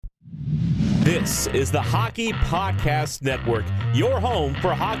This is the Hockey Podcast Network, your home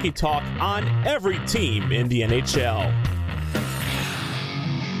for hockey talk on every team in the NHL.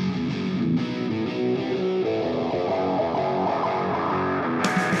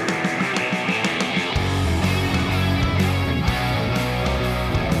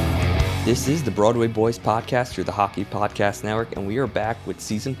 This is the Broadway Boys podcast through the Hockey Podcast Network, and we are back with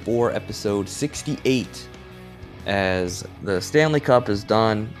Season 4, Episode 68. As the Stanley Cup is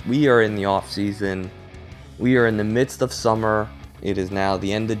done, we are in the off-season. We are in the midst of summer. It is now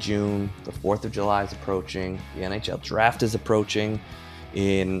the end of June. The 4th of July is approaching. The NHL draft is approaching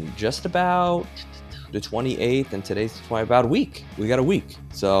in just about the 28th, and today's about a week. We got a week.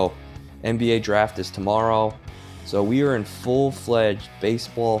 So NBA draft is tomorrow. So we are in full-fledged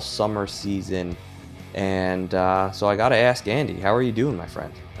baseball summer season. And so I got to ask Andy, how are you doing, my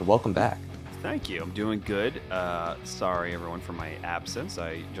friend? And welcome back. Thank you. I'm doing good. Sorry, everyone, for my absence.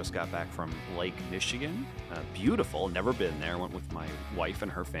 I just got back from Lake Michigan. Beautiful. Never been there. Went with my wife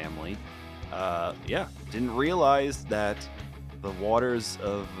and her family. Didn't realize that the waters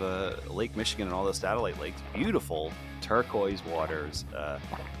of Lake Michigan and all those satellite lakes, beautiful turquoise waters,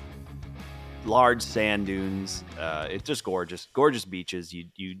 large sand dunes. It's just gorgeous. Gorgeous beaches.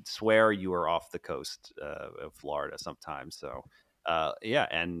 You'd swear you were off the coast of Florida sometimes. So,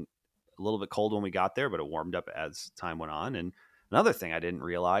 and a little bit cold when we got there, but it warmed up as time went on. And another thing I didn't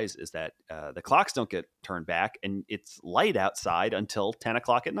realize is that the clocks don't get turned back, and it's light outside until 10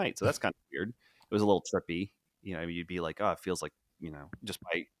 o'clock at night. So that's kind of weird. It was a little trippy. You know, you'd be like, oh, it feels like, just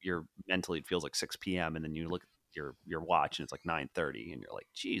by your mentally, it feels like 6 p.m. And then you look at your watch and it's like 9:30 and you're like,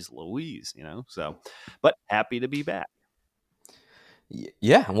 geez, Louise, so, but happy to be back.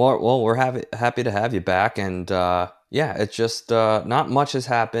 Yeah, well, we're happy to have you back, and it's just not much has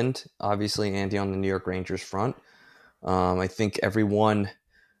happened. Obviously, Andy, on the New York Rangers front, I think everyone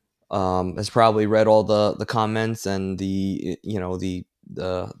has probably read all the comments and the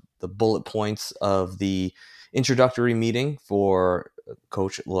bullet points of the introductory meeting for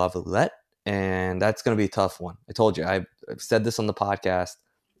Coach Laviolette, and that's going to be a tough one. I told you, I've said this on the podcast.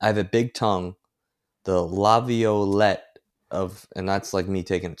 I have a big tongue. The Laviolette and that's like me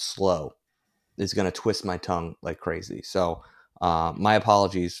taking it slow, is going to twist my tongue like crazy. So my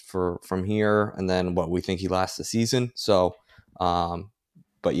apologies from here, and then what we think he lasts the season. So,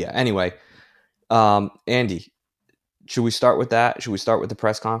 but yeah, anyway, Andy, should we start with that? Should we start with the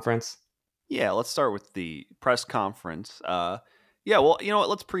press conference? Yeah, let's start with the press conference. Well, you know what?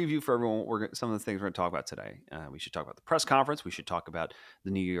 Let's preview for everyone some of the things we're going to talk about today. We should talk about the press conference. We should talk about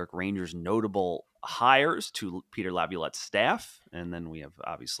the New York Rangers' notable hires to Peter Laviolette's staff. And then we have,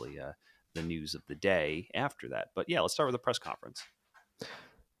 obviously, the news of the day after that. But yeah, let's start with the press conference.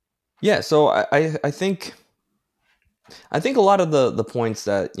 Yeah, so I think a lot of the points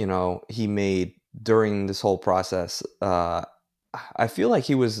that, he made during this whole process, I feel like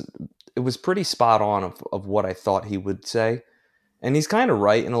it was pretty spot on of what I thought he would say. And he's kind of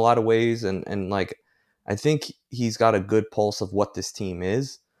right in a lot of ways. And like, I think he's got a good pulse of what this team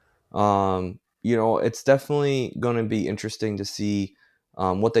is. It's definitely going to be interesting to see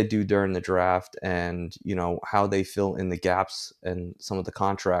what they do during the draft, and, how they fill in the gaps and some of the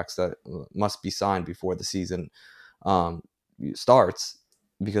contracts that must be signed before the season starts,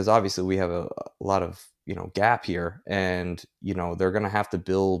 because obviously we have a lot of, gap here, and, they're going to have to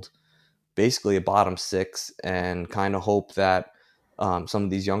build basically a bottom six and kind of hope that some of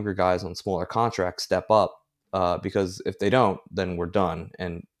these younger guys on smaller contracts step up, because if they don't, then we're done,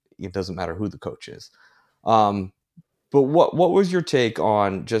 and it doesn't matter who the coach is. But what was your take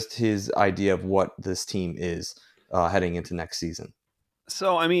on just his idea of what this team is heading into next season?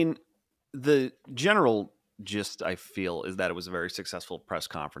 So, I mean, the general gist, I feel, is that it was a very successful press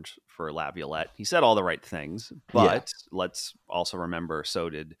conference for Laviolette. He said all the right things, but let's also remember,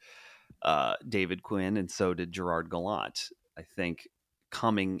 so did David Quinn, and so did Gerard Gallant. I think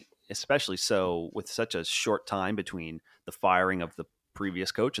coming, especially so with such a short time between the firing of the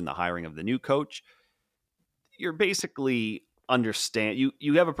previous coach and the hiring of the new coach, you're basically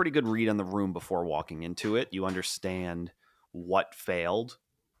you have a pretty good read on the room before walking into it. You understand what failed,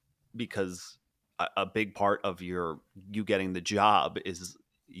 because a big part of you getting the job is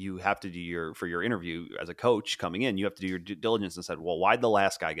you have to do for your interview as a coach coming in, you have to do your due diligence and said, well, why'd the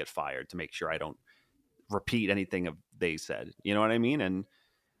last guy get fired, to make sure I don't repeat anything they said. You know what I mean? And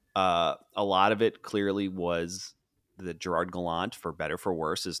a lot of it clearly was that Gerard Gallant, for better for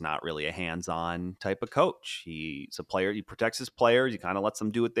worse, is not really a hands-on type of coach. He's a player. He protects his players. He kind of lets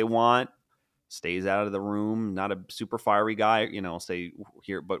them do what they want, stays out of the room, not a super fiery guy, say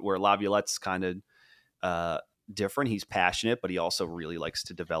here, but where Laviolette's kind of different. He's passionate, but he also really likes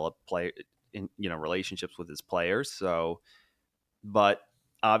to develop in, relationships with his players. So, but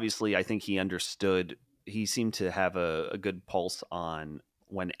obviously I think he seemed to have a good pulse on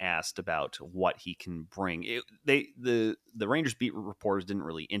when asked about what he can bring. The Rangers beat reporters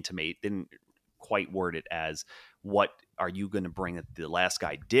didn't quite word it as, what are you going to bring that the last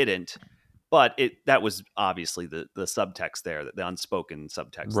guy didn't? But that was obviously the subtext there, the unspoken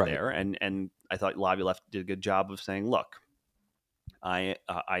subtext Right. there. And I thought Laviolette did a good job of saying, look, I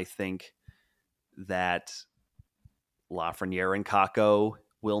think that Lafreniere and Kakko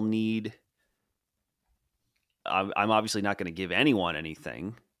will need. I'm obviously not going to give anyone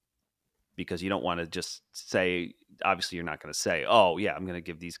anything, because you don't want to just say, obviously you're not going to say, oh yeah, I'm going to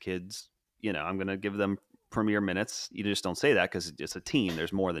give these kids, I'm going to give them premier minutes. You just don't say that, because it's a team.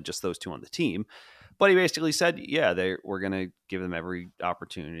 There's more than just those two on the team. But he basically said, yeah, we're going to give them every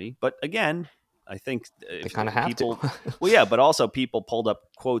opportunity. But again, I think They kind of have to. Well, yeah, but also people pulled up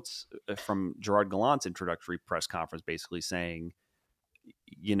quotes from Gerard Gallant's introductory press conference, basically saying,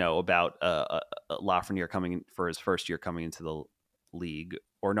 about Lafreniere coming in for his first year coming into the league.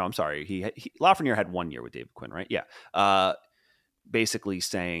 Or no, I'm sorry. Lafreniere had 1 year with David Quinn, right? Yeah. Basically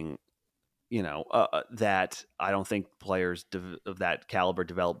saying, that I don't think players of that caliber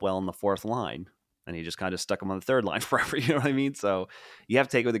develop well in the fourth line. And he just kind of stuck them on the third line forever. You know what I mean? So you have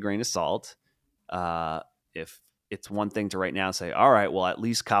to take it with a grain of salt. If it's one thing to right now say, all right, well, at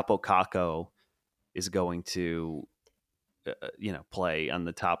least Capo Kakko is going to, play on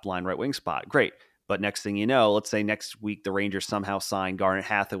the top line right wing spot. Great. But next thing you know, let's say next week the Rangers somehow sign Garnet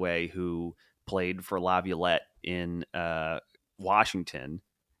Hathaway, who played for Laviolette in Washington.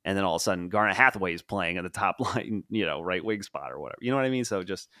 And then all of a sudden Garnet Hathaway is playing at the top line, right wing spot or whatever. You know what I mean? So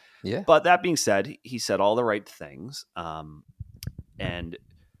just, yeah. But that being said, he said all the right things. And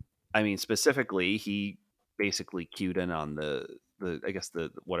I mean, specifically, he basically cued in on the I guess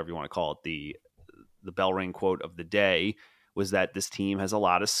the whatever you want to call it, the bell ring quote of the day was that this team has a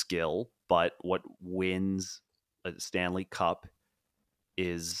lot of skill, but what wins a Stanley Cup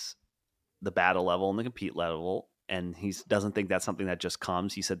is the battle level and the compete level. And he doesn't think that's something that just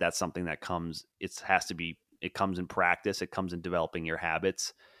comes. He said that's something that comes. It comes in practice. It comes in developing your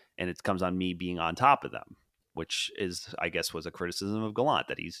habits, and it comes on me being on top of them, which is, I guess, was a criticism of Gallant,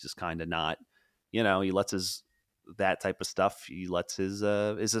 that he's just kind of not, he lets that type of stuff. He lets his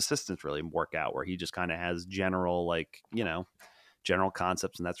assistants really work out, where he just kind of has general, general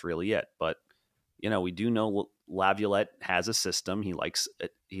concepts, and that's really it. But, we do know Laviolette has a system. He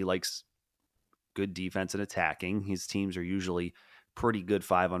likes good defense and attacking. His teams are usually pretty good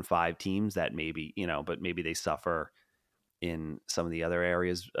 5-on-5 teams that maybe, but maybe they suffer in some of the other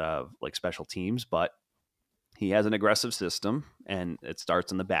areas of like special teams. But he has an aggressive system, and it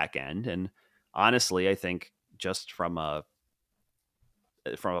starts in the back end. And honestly, I think just from a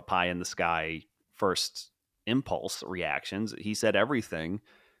pie in the sky first impulse reactions, he said everything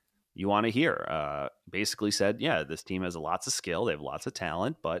you want to hear. Basically said, yeah, this team has lots of skill. They have lots of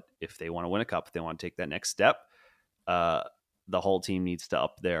talent, but if they want to win a cup, if they want to take that next step, the whole team needs to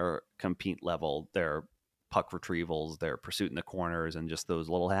up their compete level, their puck retrievals, their pursuit in the corners, and just those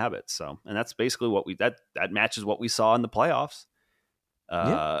little habits. So, and that's basically what that matches what we saw in the playoffs.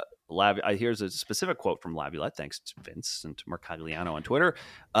 Yeah. Here's a specific quote from Laviolette, thanks to Vince and to Mercagliano on Twitter.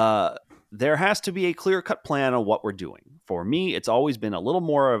 There has to be a clear-cut plan on what we're doing. For me, it's always been a little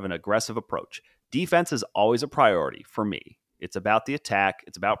more of an aggressive approach. Defense is always a priority for me. It's about the attack.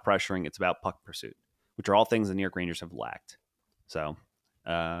 It's about pressuring. It's about puck pursuit, which are all things the New York Rangers have lacked. So,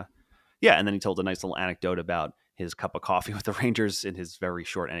 yeah. And then he told a nice little anecdote about his cup of coffee with the Rangers in his very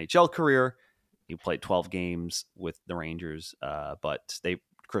short NHL career. He played 12 games with the Rangers, but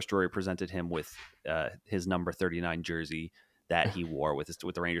Chris Drury presented him with his number 39 jersey that he wore with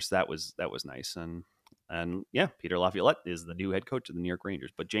the Rangers. So that was nice. And yeah, Peter Laviolette is the new head coach of the New York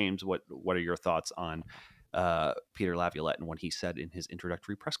Rangers. But James, what are your thoughts on Peter Laviolette and what he said in his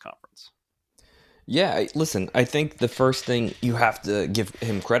introductory press conference? Yeah, listen, I think the first thing you have to give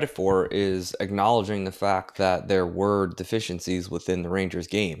him credit for is acknowledging the fact that there were deficiencies within the Rangers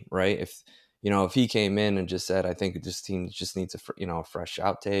game, right? If he came in and just said, I think this team just needs a fresh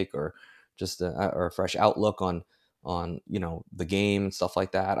outtake or just a fresh outlook on the game and stuff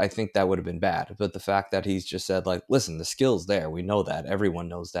like that, I think that would have been bad. But the fact that he's just said, like, listen, the skill's there, we know that, everyone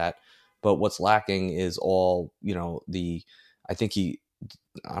knows that, but what's lacking is all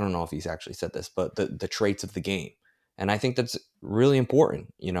I don't know if he's actually said this, but the traits of the game. And I think that's really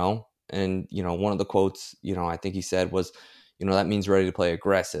important, and one of the quotes I think he said was, that means ready to play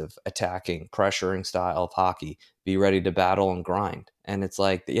aggressive, attacking, pressuring style of hockey, be ready to battle and grind. And it's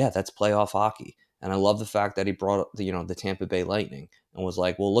like, yeah, that's playoff hockey. And I love the fact that he brought up the Tampa Bay Lightning, and was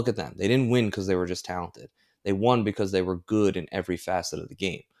like, well, look at them. They didn't win because they were just talented. They won because they were good in every facet of the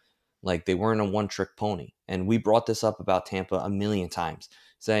game. Like, they weren't a one-trick pony. And we brought this up about Tampa a million times,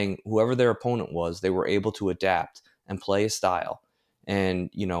 saying whoever their opponent was, they were able to adapt and play a style. And,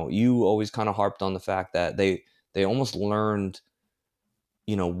 you always kind of harped on the fact that they almost learned,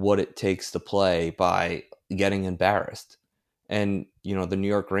 what it takes to play by getting embarrassed. And, the New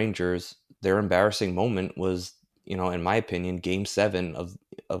York Rangers, their embarrassing moment was, in my opinion, game 7 of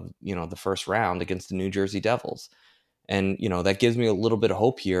the first round against the New Jersey Devils. And, that gives me a little bit of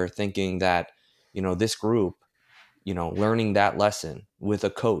hope here, thinking that, this group, learning that lesson with a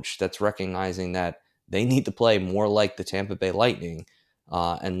coach that's recognizing that they need to play more like the Tampa Bay Lightning,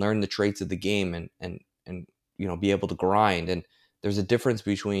 and learn the traits of the game and be able to grind. And there's a difference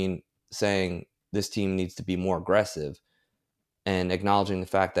between saying this team needs to be more aggressive and acknowledging the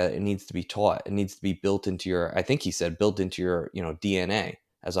fact that it needs to be taught. It needs to be built into your, I think he said, built into your, DNA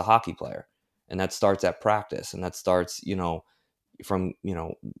as a hockey player. And that starts at practice. And that starts, from,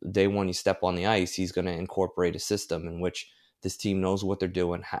 day one you step on the ice, he's going to incorporate a system in which this team knows what they're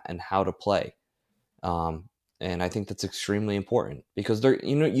doing and how to play. And I think that's extremely important because they're,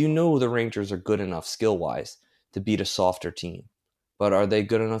 the Rangers are good enough skill wise to beat a softer team, but are they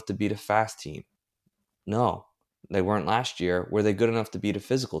good enough to beat a fast team? No, they weren't last year. Were they good enough to beat a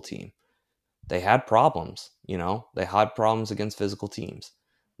physical team? They had problems, they had problems against physical teams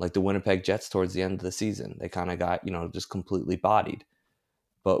like the Winnipeg Jets towards the end of the season. They kind of got, just completely bodied,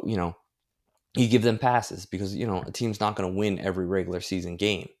 but, you give them passes because, a team's not going to win every regular season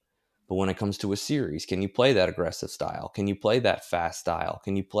game. But when it comes to a series, can you play that aggressive style? Can you play that fast style?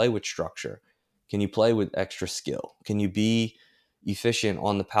 Can you play with structure? Can you play with extra skill? Can you be efficient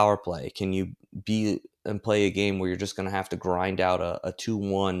on the power play? Can you be and play a game where you're just going to have to grind out a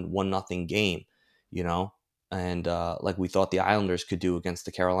 2-1, 1-0 game, and like we thought the Islanders could do against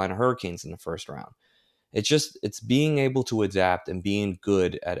the Carolina Hurricanes in the first round. It's being able to adapt and being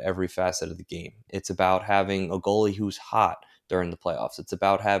good at every facet of the game. It's about having a goalie who's hot during the playoffs. It's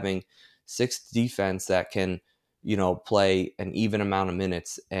about having 6 defense that can, play an even amount of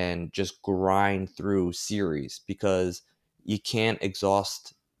minutes and just grind through series because you can't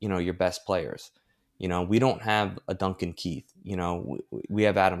exhaust, your best players. We don't have a Duncan Keith. We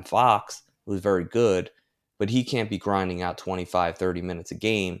have Adam Fox, who's very good, but he can't be grinding out 25, 30 minutes a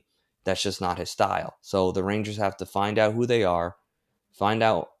game. That's just not his style. So the Rangers have to find out who they are, find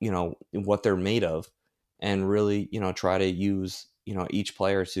out, what they're made of, and really, try to use, each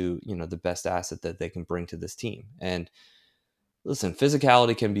player to, the best asset that they can bring to this team. And listen,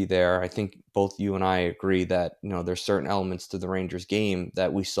 physicality can be there. I think both you and I agree that, there's certain elements to the Rangers game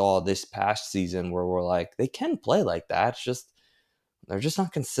that we saw this past season where we're like, they can play like that. It's just, they're just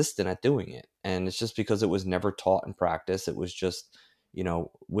not consistent at doing it. And it's just because it was never taught in practice. It was just,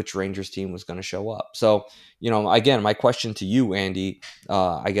 which Rangers team was going to show up. So, again, my question to you, Andy,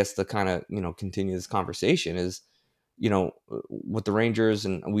 I guess to kind of, continue this conversation is, with the Rangers,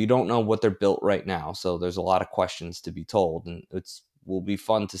 and we don't know what they're built right now. So there's a lot of questions to be told, and will be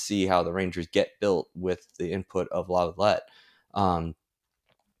fun to see how the Rangers get built with the input of Lavalette.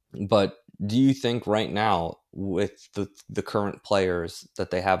 But do you think right now with the current players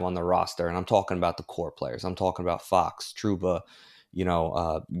that they have on the roster, and I'm talking about the core players, I'm talking about Fox, Trouba,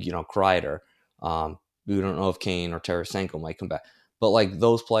 Kreider, we don't know if Kane or Tarasenko might come back, but like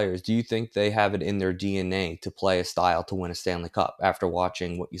those players, do you think they have it in their DNA to play a style to win a Stanley Cup after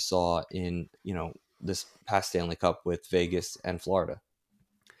watching what you saw in, this past Stanley Cup with Vegas and Florida?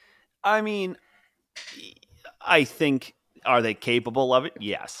 I mean, I think, are they capable of it?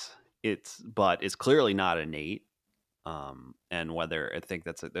 Yes. But it's clearly not innate. And whether I think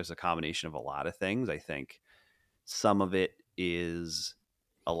there's a combination of a lot of things. I think some of it is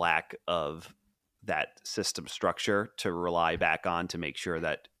a lack of that system structure to rely back on to make sure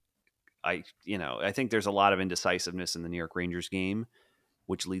that I think there's a lot of indecisiveness in the New York Rangers game,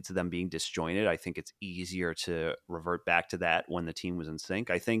 which leads to them being disjointed. I think it's easier to revert back to that when the team was in sync.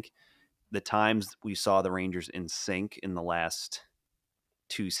 I think the times we saw the Rangers in sync in the last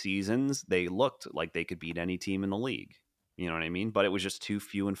 2 seasons, they looked like they could beat any team in the league. You know what I mean? But it was just too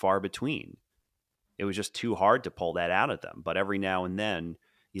few and far between. It was just too hard to pull that out of them. But every now and then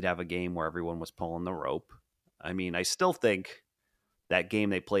you'd have a game where everyone was pulling the rope. I mean, I still think that game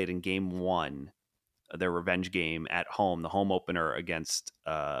they played in game 1, their revenge game at home, the home opener against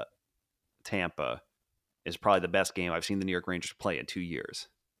Tampa, is probably the best game I've seen the New York Rangers play in 2 years.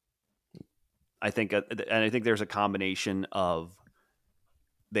 I think there's a combination of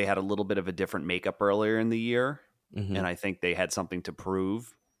they had a little bit of a different makeup earlier in the year, and I think they had something to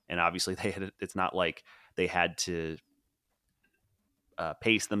prove. And obviously, it's not like they had to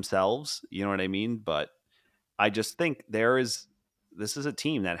pace themselves. You know what I mean? But I just think this is a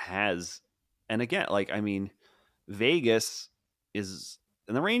team that has, and again, like, I mean, Vegas is,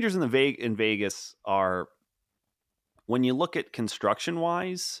 and the Rangers in Vegas are, when you look at construction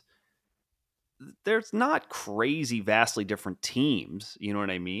wise, there's not crazy vastly different teams. You know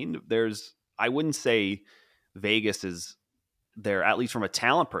what I mean? I wouldn't say Vegas is there, at least from a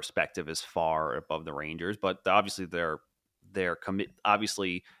talent perspective, is far above the Rangers, but obviously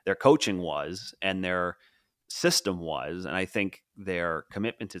obviously their coaching was, and their system was, and I think their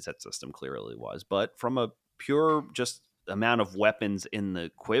commitment to that system clearly was. But from a pure just amount of weapons in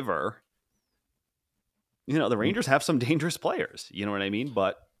the quiver, the Rangers have some dangerous players. You know what I mean?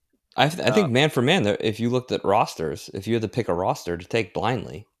 But I think man for man, if you looked at rosters, if you had to pick a roster to take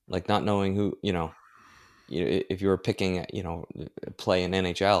blindly, like not knowing who, if you were picking, play in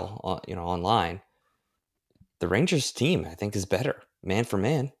NHL, online, the Rangers team, I think, is better man for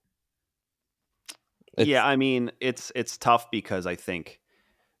man. I mean, it's tough because I think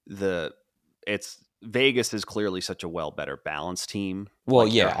Vegas is clearly such a better balanced team. Well,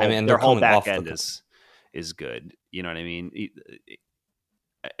 like yeah, their whole back end is good. You know what I mean?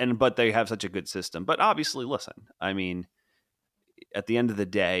 But they have such a good system. But obviously, listen, I mean, at the end of the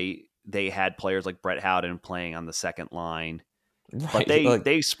day, they had players like Brett Howden playing on the second line, right, but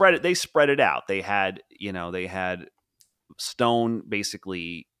they spread it out. They had Stone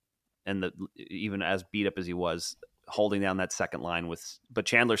basically, and even as beat up as he was, holding down that second line but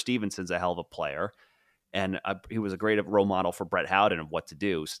Chandler Stevenson's a hell of a player, and he was a great role model for Brett Howden of what to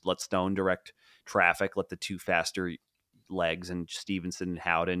do. Let Stone direct traffic, let the two faster legs and Stevenson and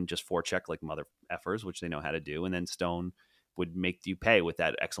Howden just forecheck like mother effers, which they know how to do, and then Stone would make you pay with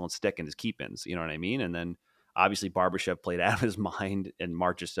that excellent stick and his keep-ins. You know what I mean? And then obviously Barbashev played out of his mind, and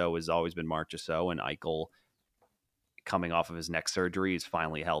Marchessault has always been Marchessault, and Eichel, coming off of his neck surgery, is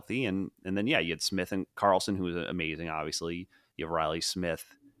finally healthy. And then, you had Smith and Carlson, who was amazing, obviously. You have Riley Smith,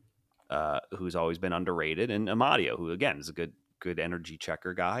 who's always been underrated, and Amadio, who, again, is a good energy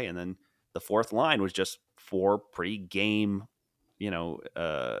checker guy. And then the fourth line was just four pretty game,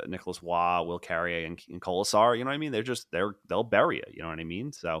 Nicholas Waugh, Will Carrier, and Colasar. You know what I mean? They'll bury you. You know what I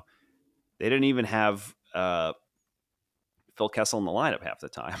mean? So they didn't even have Phil Kessel in the lineup half the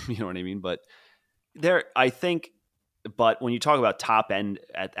time. You know what I mean? But but when you talk about top end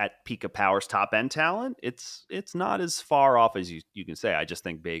at peak of powers, top end talent, it's not as far off as you can say. I just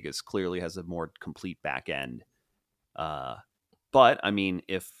think Vegas clearly has a more complete back end. But I mean,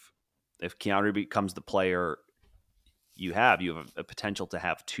 if Keanu becomes the player you have a potential to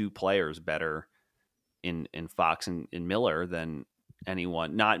have two players better in Fox and in Miller than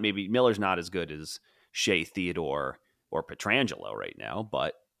anyone. Not maybe Miller's not as good as Shea Theodore or Pietrangelo right now,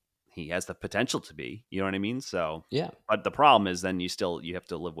 but he has the potential to be. You know what I mean? So yeah. But the problem is then you have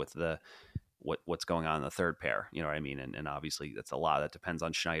to live with what's going on in the third pair. You know what I mean? And obviously that's a lot that depends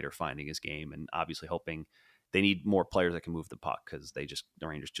on Schneider finding his game, and obviously hoping. They need more players that can move the puck, because the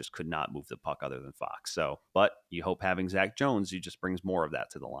Rangers just could not move the puck other than Fox. So, but you hope having Zach Jones, just brings more of that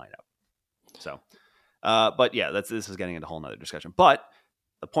to the lineup. So, but yeah, this is getting into a whole nother discussion. But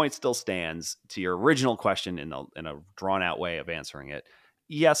the point still stands to your original question in a drawn out way of answering it.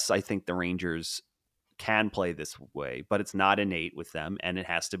 Yes, I think the Rangers can play this way, but it's not innate with them, and it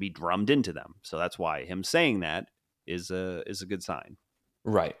has to be drummed into them. So that's why him saying that is a good sign.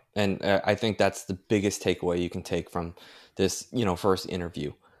 Right. And I think that's the biggest takeaway you can take from this, first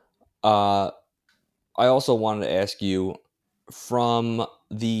interview. I also wanted to ask you, from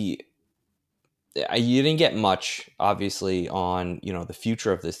you didn't get much, obviously, on, the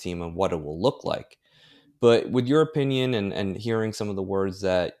future of this team and what it will look like. But with your opinion and hearing some of the words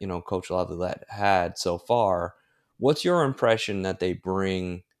that, Coach Laviolette had so far, what's your impression that they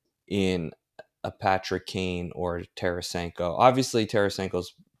bring in a Patrick Kane or Tarasenko? Obviously,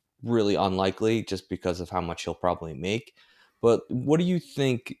 Tarasenko's really unlikely just because of how much he'll probably make. But what do you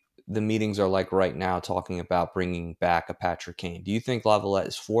think the meetings are like right now, talking about bringing back a Patrick Kane? Do you think Laviolette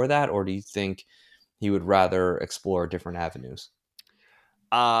is for that, or do you think he would rather explore different avenues?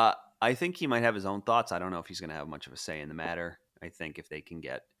 I think he might have his own thoughts. I don't know if he's going to have much of a say in the matter. I think if they can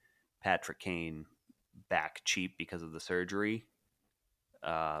get Patrick Kane back cheap because of the surgery,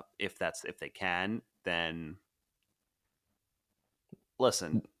 if they can, then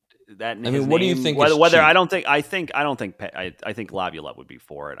listen. What do you think? I think Laviolette would be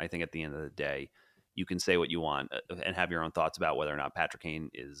for it. I think at the end of the day, you can say what you want and have your own thoughts about whether or not Patrick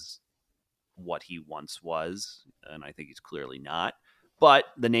Kane is what he once was, and I think he's clearly not. But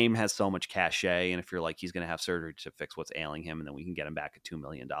the name has so much cachet, and if you're like, he's going to have surgery to fix what's ailing him, and then we can get him back at $2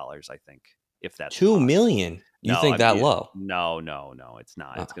 million, I think if that's $2 possible. million. You think that low? No, it's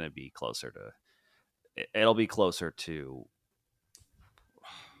not. It's going to be closer to. It'll be closer to.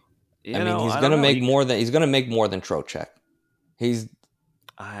 He's going to make more than Trocheck. He's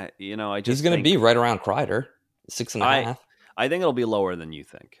going to be right around Kreider, 6.5. I think it'll be lower than you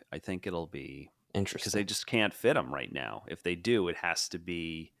think. I think it'll be interesting because they just can't fit him right now. If they do, it has to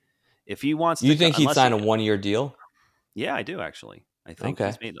be. If he wants, you think he'd sign a 1-year deal? Yeah, I do actually. I think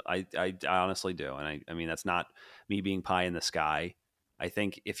he's made. I honestly do, and I mean that's not me being pie in the sky. I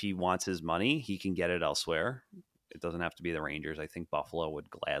think if he wants his money, he can get it elsewhere. It doesn't have to be the Rangers. I think Buffalo would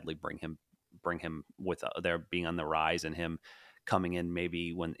gladly bring him with their being on the rise and him coming in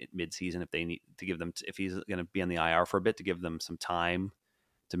maybe when midseason if they need to give them if he's going to be on the IR for a bit to give them some time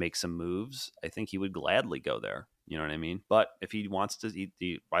to make some moves. I think he would gladly go there. You know what I mean? But if he wants to,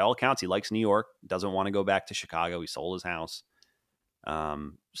 by all accounts, he likes New York. Doesn't want to go back to Chicago. He sold his house.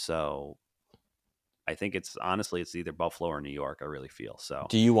 So I think it's either Buffalo or New York. I really feel so.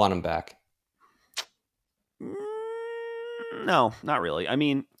 Do you want him back? No, not really. I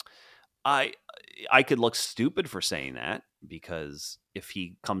mean, I could look stupid for saying that because if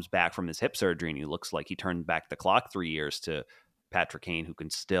he comes back from his hip surgery and he looks like he turned back the clock 3 years to Patrick Kane, who can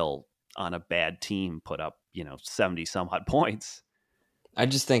still on a bad team put up 70 some odd points. I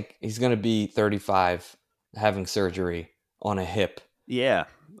just think he's going to be 35 having surgery on a hip. Yeah,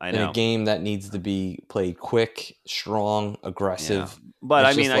 I know. In a game that needs to be played quick, strong, aggressive. Yeah. But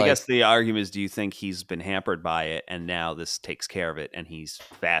I mean, I guess the argument is, do you think he's been hampered by it and now this takes care of it and he's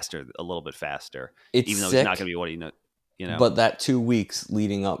faster, a little bit faster, even though he's not going to be what he knows. But that 2 weeks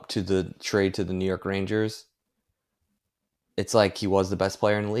leading up to the trade to the New York Rangers, it's like he was the best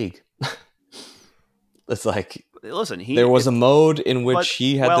player in the league. It's like, listen, there was a mode in which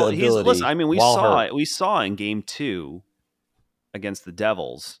he had the ability. Listen, I mean, we saw in Game 2 against the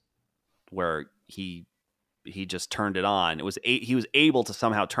Devils where he just turned it on. He was able to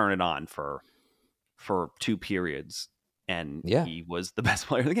somehow turn it on for 2 periods, and he was the best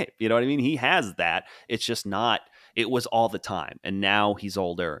player in the game. You know what I mean? He has that. It's just not. It was all the time, and now he's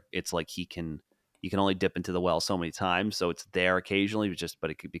older. It's like he can only dip into the well so many times, so it's there occasionally.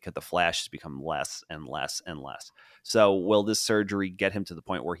 But it could, because the flash has become less and less and less. So will this surgery get him to the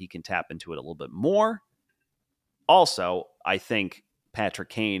point where he can tap into it a little bit more? Also, I think Patrick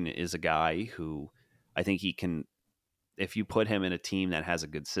Kane is a guy who I think he can, if you put him in a team that has a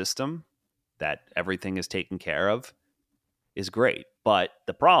good system, that everything is taken care of, is great. But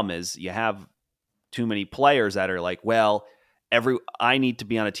the problem is you have too many players that are like, well, I need to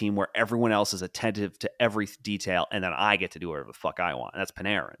be on a team where everyone else is attentive to every detail, and then I get to do whatever the fuck I want. And that's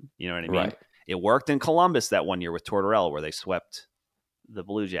Panarin. You know what I mean? Right. It worked in Columbus that 1 year with Tortorella, where they swept the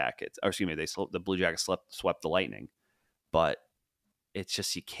Blue Jackets. Or excuse me, the Blue Jackets swept the Lightning. But it's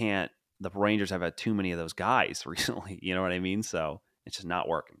just you can't. The Rangers have had too many of those guys recently. You know what I mean? So it's just not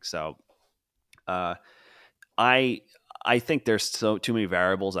working. So I think there's too many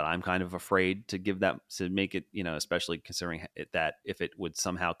variables that I'm kind of afraid to give that, to make it, especially considering that if it would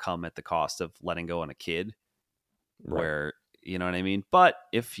somehow come at the cost of letting go on a kid, where, you know what I mean? But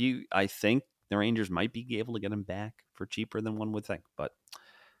I think the Rangers might be able to get him back for cheaper than one would think. But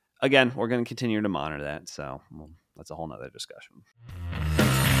again, we're going to continue to monitor that. So that's a whole nother discussion.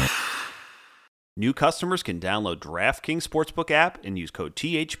 New customers can download DraftKings Sportsbook app and use code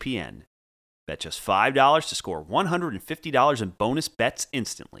THPN. Bet just $5 to score $150 in bonus bets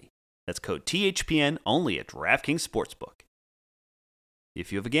instantly. That's code THPN only at DraftKings Sportsbook.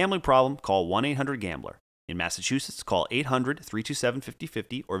 If you have a gambling problem, call 1-800-GAMBLER. In Massachusetts, call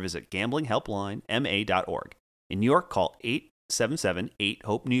 800-327-5050 or visit gamblinghelplinema.org. In New York, call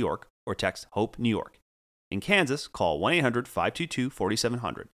 877-8-HOPE-NEW YORK or text HOPE New York. In Kansas, call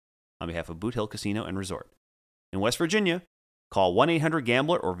 1-800-522-4700 on behalf of Boot Hill Casino and Resort. In West Virginia, call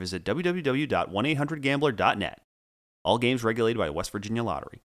 1-800-GAMBLER or visit www.1800gambler.net. All games regulated by West Virginia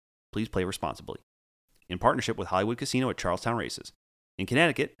Lottery. Please play responsibly. In partnership with Hollywood Casino at Charlestown Races. In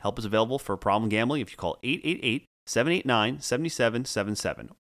Connecticut, help is available for problem gambling if you call 888-789-7777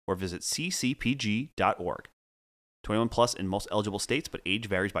 or visit ccpg.org. 21 plus in most eligible states, but age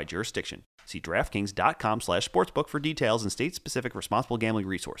varies by jurisdiction. See DraftKings.com/sportsbook for details and state-specific responsible gambling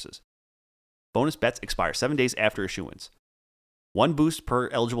resources. Bonus bets expire 7 days after issuance. 1 boost per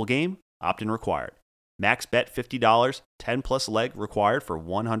eligible game, opt-in required. Max bet $50, 10 plus leg required for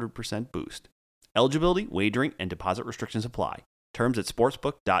 100% boost. Eligibility, wagering, and deposit restrictions apply. Terms at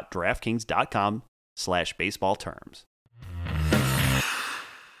sportsbook.draftkings.com/baseball terms.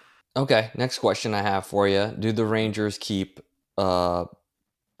 Okay, next question I have for you. Do the Rangers keep Alexis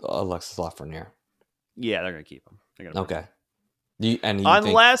Lafreniere? Yeah, they're going to keep him. Okay. Do you think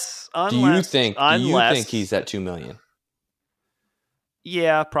he's at $2 million?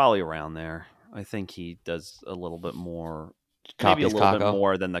 Yeah, probably around there. I think he does a little bit more, maybe a Copies little bit Kako?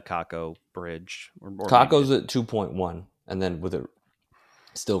 more than the Kako bridge. Or Kako's at 2.1, and then with it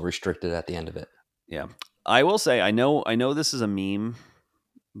still restricted at the end of it. Yeah, I will say I know this is a meme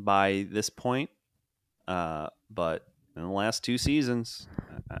by this point, but in the last 2 seasons,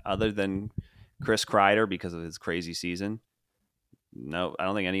 other than Chris Kreider because of his crazy season, no, I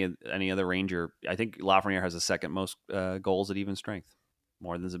don't think any other Ranger. I think Lafreniere has the second most goals at even strength,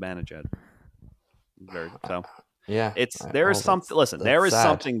 more than Zibanejad. So yeah, there is something. Listen, there is sad.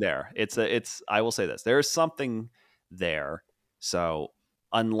 something there. It's. I will say this: there is something there. So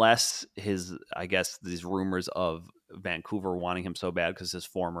unless I guess these rumors of Vancouver wanting him so bad because his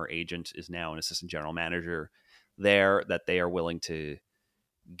former agent is now an assistant general manager there, that they are willing to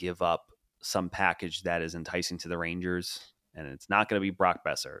give up some package that is enticing to the Rangers, and it's not going to be Brock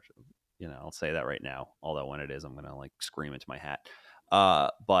Besser. I'll say that right now. Although when it is, I'm going to scream into my hat.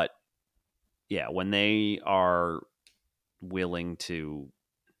 But yeah, when they are willing to,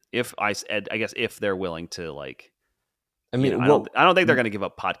 if they're willing to I don't think they're going to give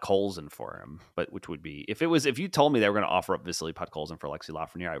up Podkolzin for him, but which would be if you told me they were going to offer up Vasily Podkolzin for Alexis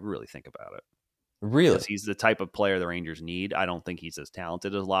Lafreniere, I would really think about it. Really? Because he's the type of player the Rangers need. I don't think he's as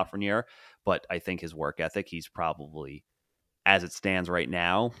talented as Lafreniere, but I think his work ethic, he's probably, as it stands right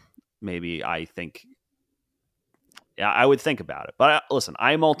now, maybe I would think about it. But listen,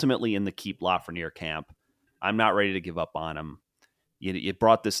 I'm ultimately in the keep Lafreniere camp. I'm not ready to give up on him. You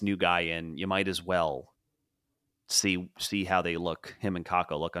brought this new guy in. You might as well see how they look. Him and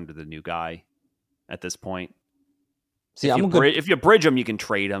Kakko look under the new guy at this point. See, if you bridge them, you can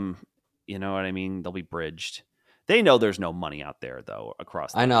trade them. You know what I mean? They'll be bridged. They know there's no money out there though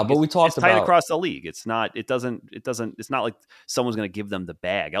across the league. But we talked about tight across the league. It's not like someone's going to give them the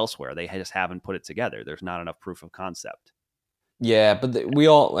bag elsewhere. They just haven't put it together. There's not enough proof of concept. Yeah, but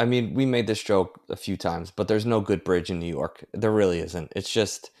we made this joke a few times, but there's no good bridge in New York. There really isn't. It's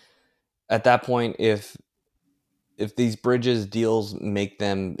just at that point, if these bridges deals make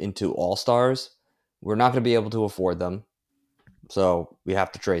them into all-stars, we're not going to be able to afford them. So we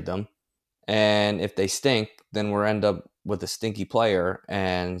have to trade them. And if they stink, then we'll end up with a stinky player,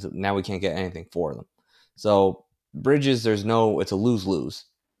 and now we can't get anything for them. So bridges, it's a lose-lose.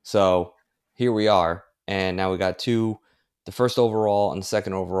 So here we are, and now we got the first overall and the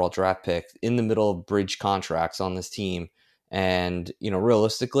second overall draft pick in the middle of bridge contracts on this team. And,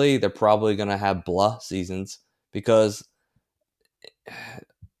 realistically, they're probably going to have blah seasons because,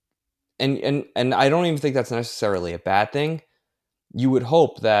 and I don't even think that's necessarily a bad thing. You would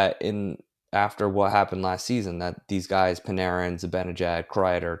hope that after what happened last season, that these guys, Panarin, Zibanejad,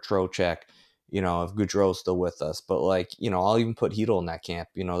 Kreider, Trocheck, if Gaudreau's still with us, but I'll even put Hedl in that camp,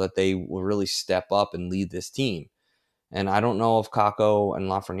 that they will really step up and lead this team. And I don't know if Kakko and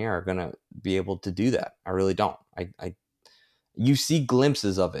Lafreniere are going to be able to do that. I really don't. You see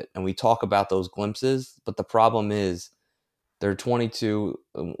glimpses of it, and we talk about those glimpses, but the problem is they're 22.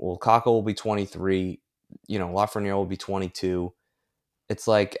 Well, Kakko will be 23. Lafreniere will be 22. It's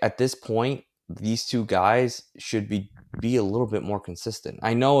like at this point, these two guys should be a little bit more consistent.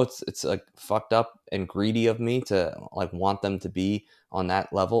 I know it's like fucked up and greedy of me to want them to be on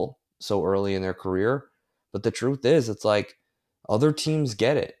that level so early in their career, but the truth is, it's like other teams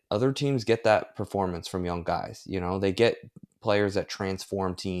get it. Other teams get that performance from young guys. They get players that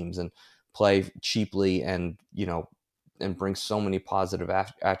transform teams and play cheaply and and bring so many positive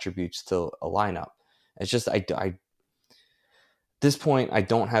attributes to a lineup. It's just I this point, I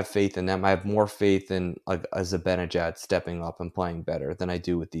don't have faith in them. I have more faith in a Zibanejad stepping up and playing better than I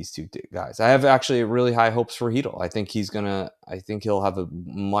do with these two guys. I have actually really high hopes for Hedl. I think he'll have a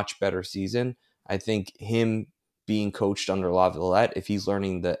much better season. I think him being coached under Laviolette, if he's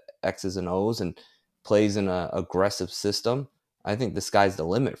learning the X's and O's and plays in an aggressive system, I think the sky's the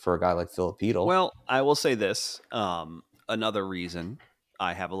limit for a guy like Philip Hedl. Well, I will say this. Another reason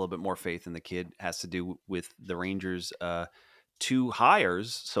I have a little bit more faith in the kid has to do with the Rangers' 2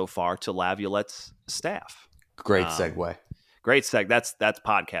 hires so far to Laviolette's staff. Great segue. That's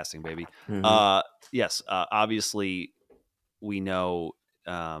podcasting, baby. Mm-hmm. Yes. Obviously, we know.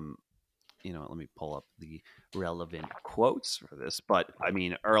 Let me pull up the relevant quotes for this. But I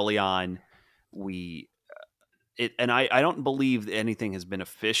mean, early on, I don't believe anything has been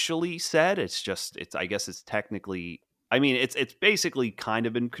officially said. I guess it's technically. I mean, it's basically kind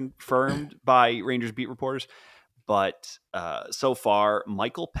of been confirmed by Rangers beat reporters. But so far,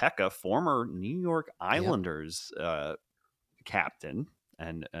 Michael Pekka, former New York Islanders captain,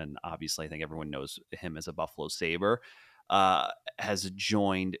 and obviously I think everyone knows him as a Buffalo Sabre, has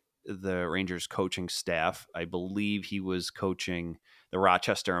joined the Rangers coaching staff. I believe he was coaching the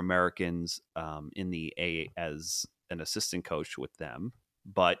Rochester Americans in the A as an assistant coach with them.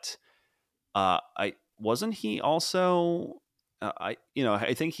 But I wasn't he also I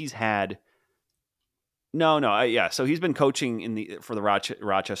think he's had yeah. So he's been coaching for the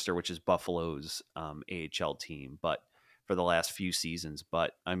Rochester, which is Buffalo's AHL team, but for the last few seasons.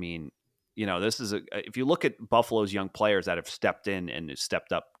 But I mean, this is if you look at Buffalo's young players that have stepped in and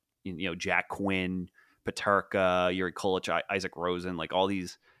stepped up, Jack Quinn, Paterka, Yuri Kulich, Isaac Rosen, like all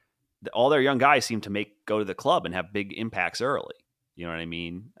their young guys seem to go to the club and have big impacts early. You know what I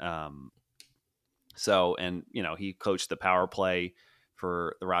mean? And he coached the power play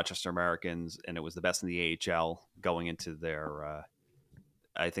for the Rochester Americans, and it was the best in the AHL going into their.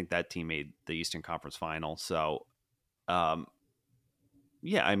 I think that team made the Eastern Conference Final. So,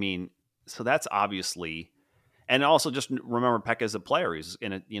 yeah, I mean, so that's obviously, and also just remember Pekka as a player. He's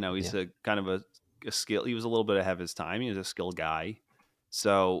in a, he's a kind of a skill. He was a little bit ahead of his time. He was a skilled guy,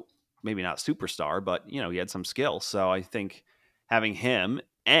 so maybe not superstar, but he had some skill. So I think having him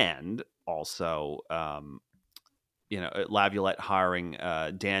and also, Laviolette hiring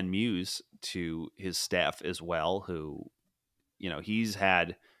Dan Muse to his staff as well, who, he's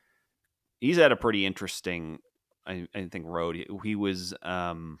had a pretty interesting, I think, road. He was,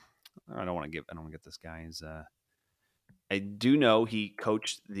 I don't want to get this guy's. I do know he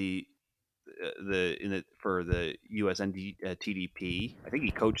coached for the USND TDP. I think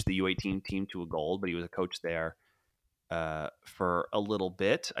he coached the U18 team to a gold, but he was a coach there for a little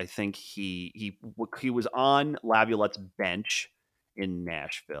bit. I think he was on Laviolette's bench in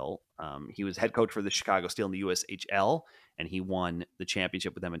Nashville. He was head coach for the Chicago Steel in the USHL, and he won the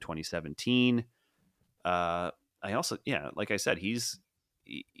championship with them in 2017. I also, like I said, he's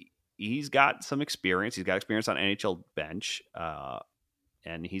got some experience. He's got experience on NHL bench,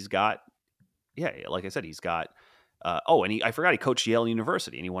 and he's got, like I said, he's got. And I forgot he coached Yale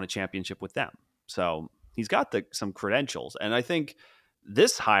University, and he won a championship with them. So he's got some credentials. And I think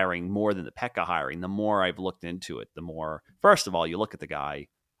this hiring, more than the Pekka hiring, the more I've looked into it, the more, first of all, you look at the guy,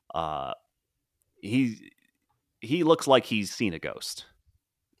 he looks like he's seen a ghost.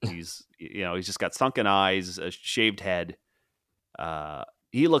 He's just got sunken eyes, a shaved head.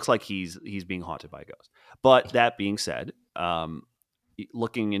 He looks like he's being haunted by a ghost. But that being said,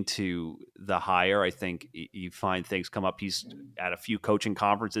 looking into the hire, I think you find things come up. He's at a few coaching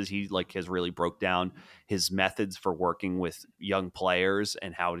conferences. He has really broke down his methods for working with young players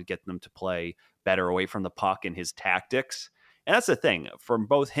and how to get them to play better away from the puck and his tactics. And that's the thing, from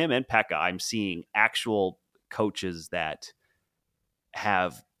both him and Pekka, I'm seeing actual coaches that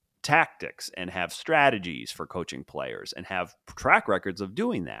have tactics and have strategies for coaching players and have track records of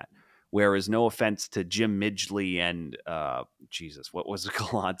doing that. Whereas, no offense to Jim Midgley and what was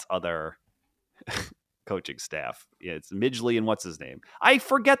Gallant's other coaching staff? Yeah, it's Midgley and what's his name? I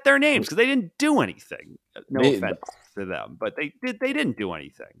forget their names because they didn't do anything. No offense to them, but they didn't do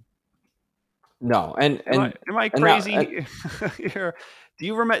anything. No, and am I crazy? Do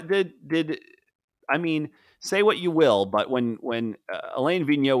you remember? I mean, say what you will, but when Alain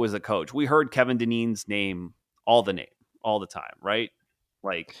Vigneault was a coach, we heard Kevin Dineen's name all the time, right?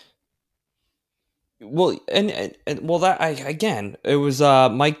 Like. Well, and that it was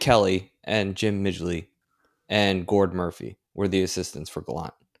Mike Kelly and Jim Midgley and Gord Murphy were the assistants for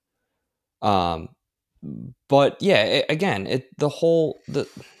Gallant. But yeah,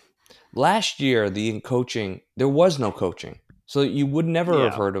 last year the coaching, there was no coaching, so you would never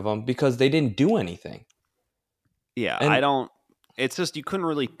have heard of them because they didn't do anything. Yeah, it's just you couldn't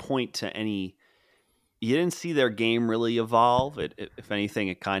really point to any. You didn't see their game really evolve. If anything,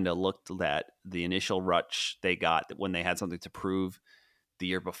 it kind of looked that the initial rush they got when they had something to prove the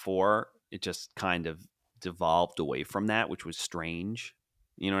year before, it just kind of devolved away from that, which was strange.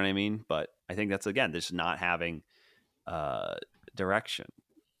 You know what I mean? But I think that's, again, just not having direction.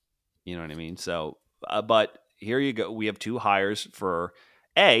 You know what I mean? So, but here you go. We have two hires for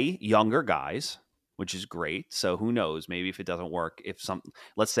younger guys, which is great. So who knows? Maybe if it doesn't work,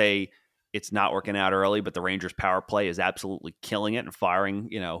 let's say it's not working out early, but the Rangers power play is absolutely killing it and firing,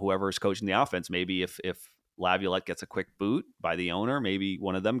 whoever is coaching the offense. Maybe if Laviolette gets a quick boot by the owner, maybe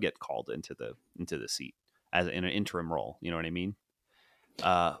one of them get called into the seat as in an interim role. You know what I mean?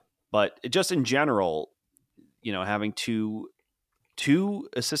 But just in general, having two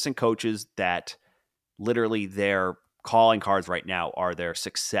assistant coaches that literally their calling cards right now are their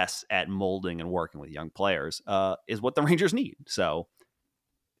success at molding and working with young players is what the Rangers need. So,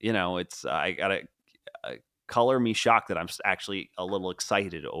 it's I gotta color me shocked that I'm actually a little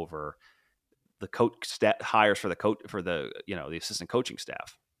excited over coach hires for the coach for the the assistant coaching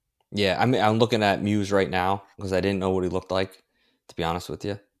staff. Yeah, I mean, I'm looking at Muse right now because I didn't know what he looked like, to be honest with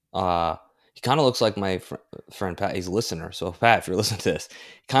you. He kind of looks like my friend Pat. He's a listener, so Pat, if you're listening to this,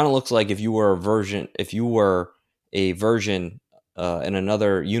 he kind of looks like if you were a version in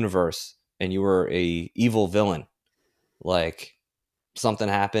another universe and you were a evil villain, like something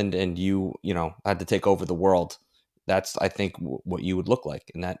happened and you had to take over the world. That's, I think, what you would look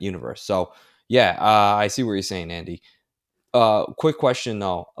like in that universe. So yeah, I see what you're saying, Andy. Quick question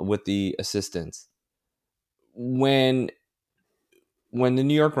though, with the assistants, when the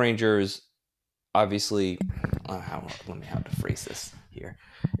New York Rangers, obviously, let me how to phrase this here.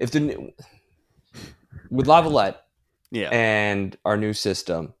 If with Lavalette, and our new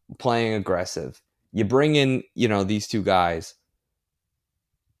system playing aggressive, you bring in these two guys.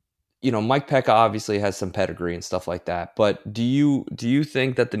 Mike Pekka obviously has some pedigree and stuff like that, but do you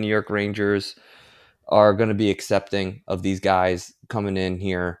think that the New York Rangers are going to be accepting of these guys coming in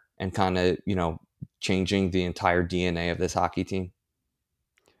here and kind of, changing the entire DNA of this hockey team?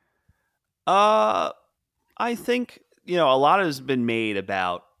 I think, a lot has been made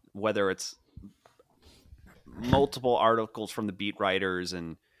about whether it's multiple articles from the beat writers,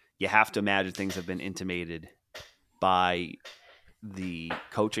 and you have to imagine things have been intimated by the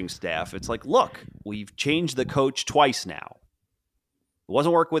coaching staff. It's like, look, we've changed the coach twice now. It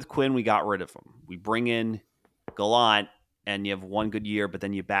wasn't working with Quinn. We got rid of him. We bring in Gallant, and you have one good year, but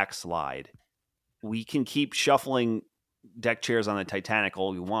then you backslide. We can keep shuffling deck chairs on the Titanic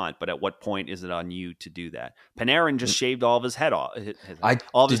all we want, but at what point is it on you to do that? Panarin just shaved all of his head off,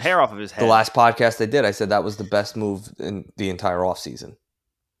 all of his hair off of his head. The last podcast I did, I said that was the best move in the entire offseason.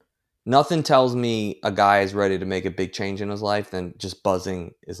 Nothing tells me a guy is ready to make a big change in his life than just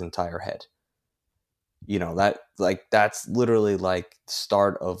buzzing his entire head. That's literally like the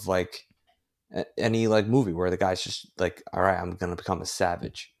start of like any like movie where the guy's just like, all right, I'm going to become a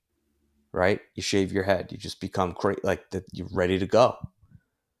savage, right? You shave your head. You just become you're ready to go.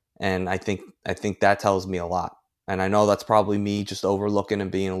 And I think that tells me a lot. And I know that's probably me just overlooking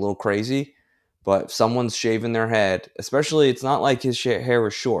and being a little crazy, but if someone's shaving their head, especially, it's not like his hair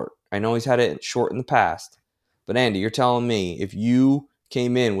was short. I know he's had it short in the past, but Andy, you're telling me if you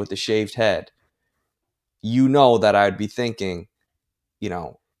came in with a shaved head, that I'd be thinking,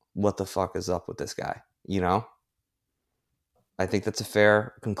 what the fuck is up with this guy? I think that's a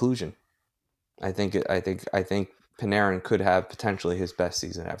fair conclusion. I think Panarin could have potentially his best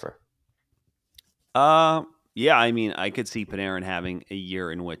season ever. Yeah, I mean, I could see Panarin having a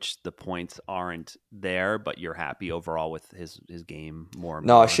year in which the points aren't there, but you're happy overall with his game more and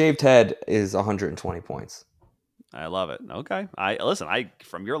more. A shaved head is 120 points. I love it. Okay. I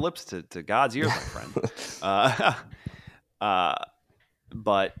from your lips to God's ears, my friend.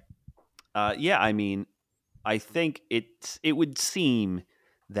 Yeah, I mean, I think it would seem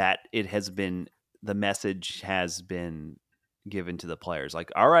that the message has been given to the players. Like,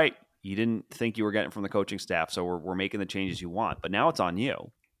 all right, you didn't think you were getting it from the coaching staff, so we're making the changes you want, but now it's on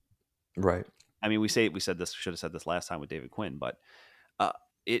you. Right. I mean, we should have said this last time with David Quinn, but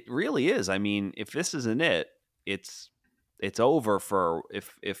it really is. I mean, if this isn't it, it's over for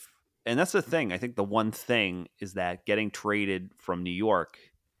if and that's the thing. I think the one thing is that getting traded from New York,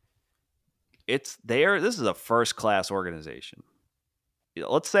 this is a first-class organization.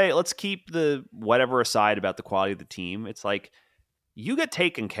 Let's keep the whatever aside about the quality of the team. It's like you get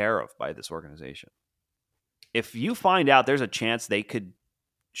taken care of by this organization. If you find out there's a chance they could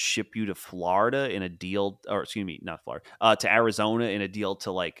ship you to Florida in a deal, or excuse me, not Florida, to Arizona in a deal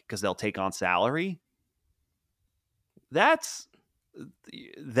because they'll take on salary. That is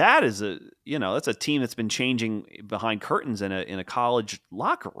that's a team that's been changing behind curtains in a college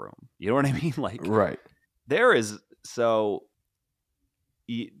locker room. You know what I mean? Like, right. There is, so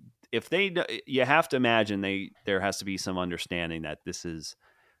if you have to imagine there has to be some understanding that this is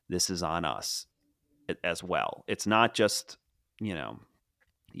on us as well. It's not just,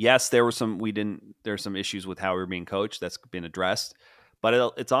 yes, there's some issues with how we were being coached that's been addressed,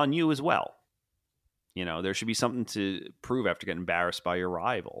 but it's on you as well. There should be something to prove after getting embarrassed by your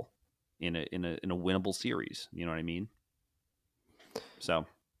rival in a winnable series. You know what I mean? So,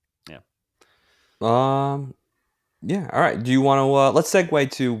 yeah. Yeah. All right. Do you want to let's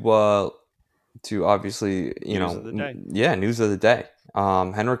segue to obviously news of the day. Yeah, news of the day.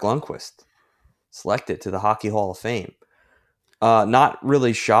 Henrik Lundqvist selected to the Hockey Hall of Fame. Not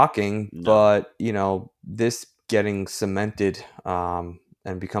really shocking, no. But this getting cemented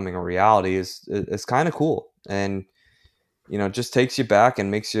and becoming a reality is kind of cool, and just takes you back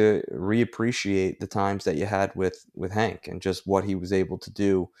and makes you reappreciate the times that you had with Hank and just what he was able to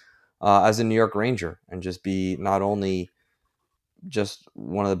do as a New York Ranger and just be not only just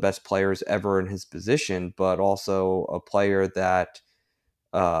one of the best players ever in his position, but also a player that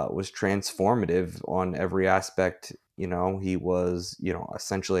was transformative on every aspect. He was,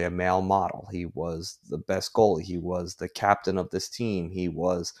 essentially a male model. He was the best goalie. He was the captain of this team. He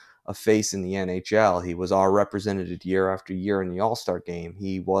was a face in the NHL. He was our represented year after year in the All-Star game.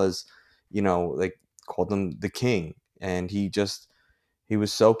 He was, they called him the king. And he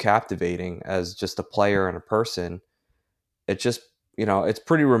was so captivating as just a player and a person. It just, it's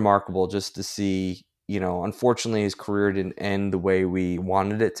pretty remarkable just to see. Unfortunately, his career didn't end the way we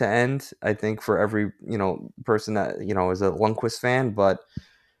wanted it to end, I think, for every, person that, is a Lundqvist fan. But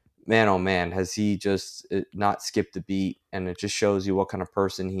man, oh man, has he just not skipped a beat. And it just shows you what kind of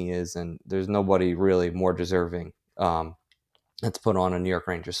person he is. And there's nobody really more deserving to put on a New York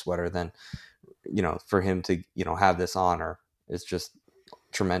Rangers sweater than, for him to, have this honor. It's just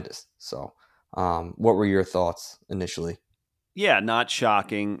tremendous. So what were your thoughts initially? Yeah, not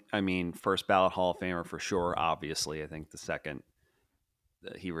shocking. I mean, first ballot Hall of Famer for sure. Obviously, I think the second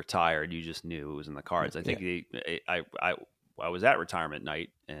that he retired, you just knew it was in the cards. I think I was at retirement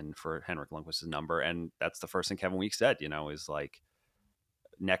night and for Henrik Lundqvist's number, and that's the first thing Kevin Weeks said. Is like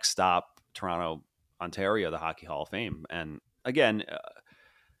next stop Toronto, Ontario, the Hockey Hall of Fame. And again,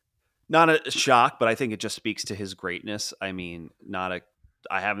 not a shock, but I think it just speaks to his greatness. I mean, I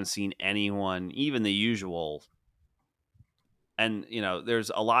haven't seen anyone, even the usual. And there's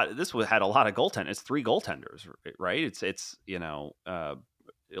a lot. This had a lot of goaltenders. It's 3 goaltenders, right? It's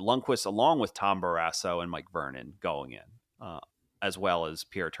Lundqvist along with Tom Barrasso and Mike Vernon going in, as well as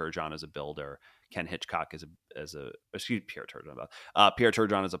Pierre Turgeon as a builder, Ken Hitchcock Pierre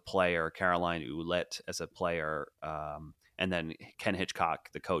Turgeon as a player, Caroline Ouellette as a player, and then Ken Hitchcock,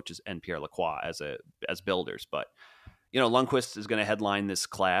 the coach, and Pierre Lacroix as builders. But Lundqvist is going to headline this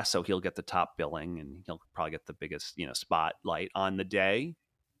class, so he'll get the top billing and he'll probably get the biggest, spotlight on the day.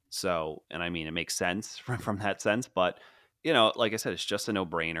 So, and I mean, it makes sense from that sense, but like I said, it's just a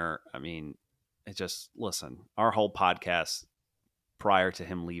no-brainer. I mean, listen, our whole podcast prior to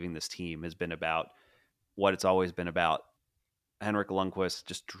him leaving this team has been about what it's always been about. Henrik Lundqvist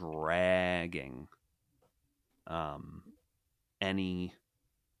just dragging any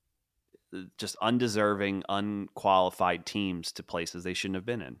just undeserving, unqualified teams to places they shouldn't have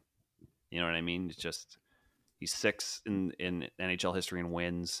been in. You know what I mean? It's just, he's 6th in NHL history in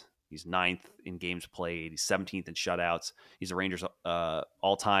wins. He's 9th in games played. He's 17th in shutouts. He's a Rangers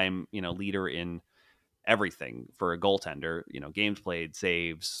all-time, leader in everything for a goaltender. Games played,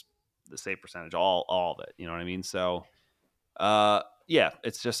 saves, the save percentage, all of it. You know what I mean? So, yeah,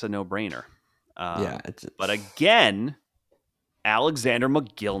 it's just a no-brainer. But again, Alexander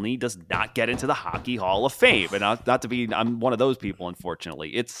Mogilny does not get into the Hockey Hall of Fame. And not to be, I'm one of those people,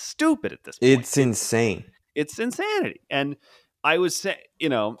 unfortunately. It's stupid at this point. It's insane. It's insanity. And I was saying,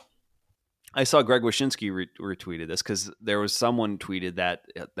 I saw Greg Wyshynski retweeted this because there was someone tweeted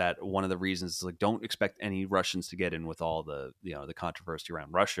that one of the reasons is like, don't expect any Russians to get in with all the, the controversy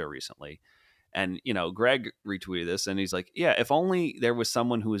around Russia recently. And, Greg retweeted this and he's like, yeah, if only there was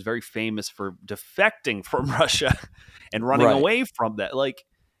someone who was very famous for defecting from Russia and running away from that. Like,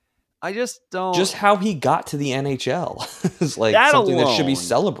 I just don't. Just how he got to the NHL is like that something alone, that should be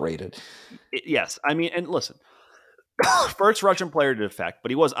celebrated. Yes. I mean, and listen, first Russian player to defect, but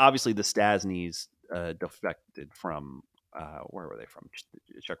he was obviously the Stasny's defected from, where were they from?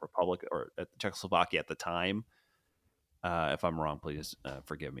 Czech Republic or Czechoslovakia at the time. If I'm wrong, please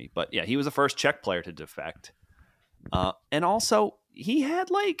forgive me. But yeah, he was the first Czech player to defect. And also, he had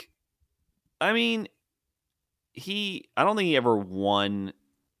I don't think he ever won.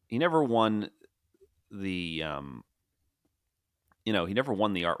 He never won the, he never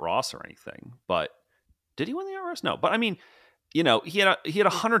won the Art Ross or anything. But did he win the Art Ross? No. But I mean, he had a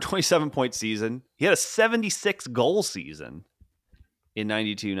 127-point season. He had a 76 goal season in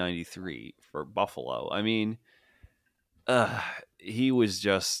 92-93 for Buffalo. I mean, he was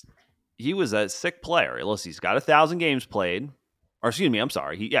a sick player. Listen, he's got 1,000 games played, or excuse me, I'm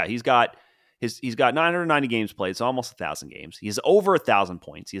sorry. He's got 990 games played, so almost 1,000 games. He's over 1,000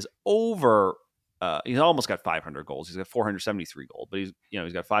 points. He's almost got 500 goals. He's got 473 goals, but he's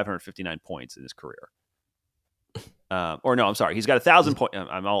got 559 points in his career. Or no, I'm sorry. He's got 1,000 points.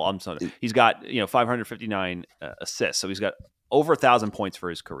 I'm sorry. He's got 559 assists, so he's got over 1,000 points for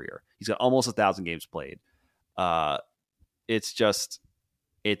his career. He's got almost 1,000 games played. It's just,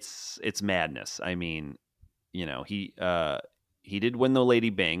 it's madness. I mean, he did win the Lady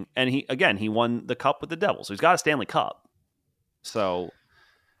Byng, and he won the cup with the Devils. So he's got a Stanley Cup. So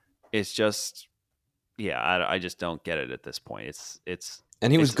it's just, yeah, I just don't get it at this point. It's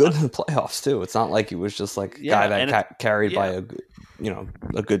And he was good in the playoffs too. It's not like he was just like a guy that carried by a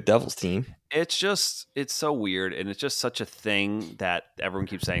good Devils team. It's so weird, and it's just such a thing that everyone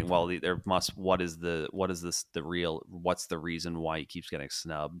keeps saying, well, what's the reason why he keeps getting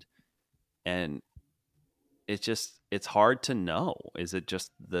snubbed? And it's hard to know. Is it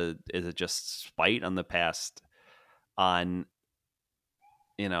just spite on the past, on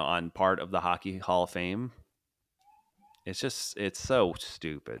part of the Hockey Hall of Fame? It's so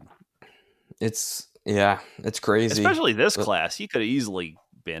stupid. It's crazy. Especially this class. He could have easily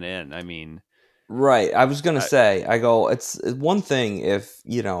been in. I mean, right. I was going to say, it's one thing if,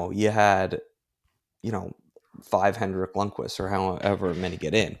 you had, 5 Henrik Lundqvist or however many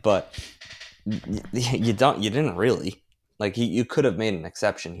get in, but you didn't really. Like, you could have made an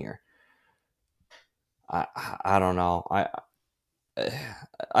exception here. I don't know. I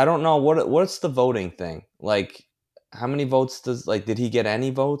don't know what's the voting thing. Like, how many votes did he get any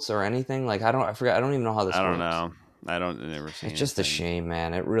votes or anything? Like, I forget. I don't even know how this works. I don't know. I've never seen it. It's just a shame,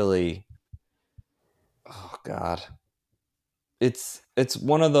 man. It really, oh God. It's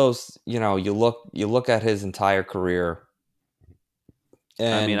one of those, you look at his entire career.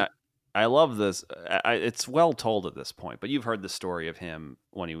 And I mean, I love this. It's well told at this point, but you've heard the story of him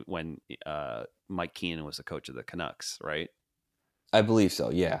when Mike Keenan was the coach of the Canucks, right? I believe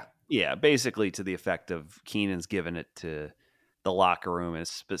so. Yeah. Yeah, basically to the effect of Keenan's given it to the locker room, and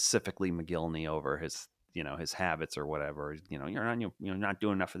specifically McGillney over his habits or whatever. You're not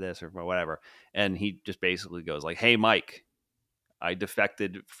doing enough of this or whatever. And he just basically goes like, "Hey, Mike, I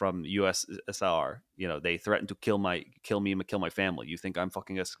defected from USSR. They threatened to kill me and kill my family. You think I'm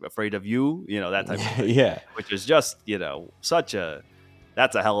fucking afraid of you? That type of thing." Yeah. Which is just, that's a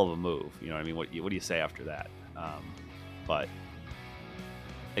hell of a move. You know what I mean? What do you say after that? But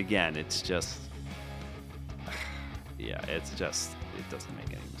again, it's just, it doesn't make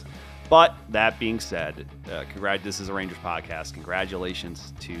any sense. But that being said, this is a Rangers podcast.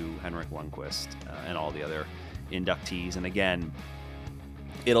 Congratulations to Henrik Lundqvist and all the other inductees. And again,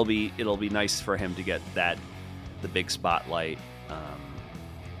 it'll be nice for him to get the big spotlight,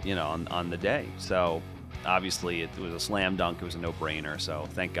 on the day. So obviously it was a slam dunk. It was a no-brainer. So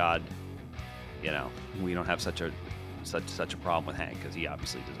thank God, we don't have such a problem with Hank, because he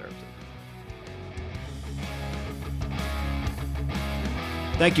obviously deserves it.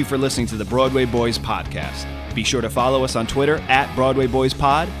 Thank you for listening to the Broadway Boys podcast. Be sure to follow us on Twitter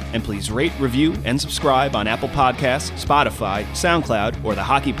 @BroadwayBoysPod, and please rate, review, and subscribe on Apple Podcasts, Spotify, SoundCloud, or the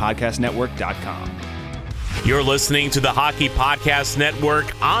HockeyPodcastNetwork.com. You're listening to the Hockey Podcast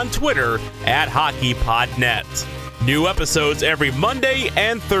Network on Twitter @HockeyPodNet. New episodes every Monday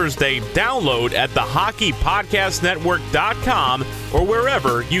and Thursday. Download at the HockeyPodcastNetwork.com or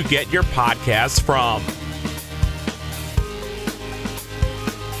wherever you get your podcasts from.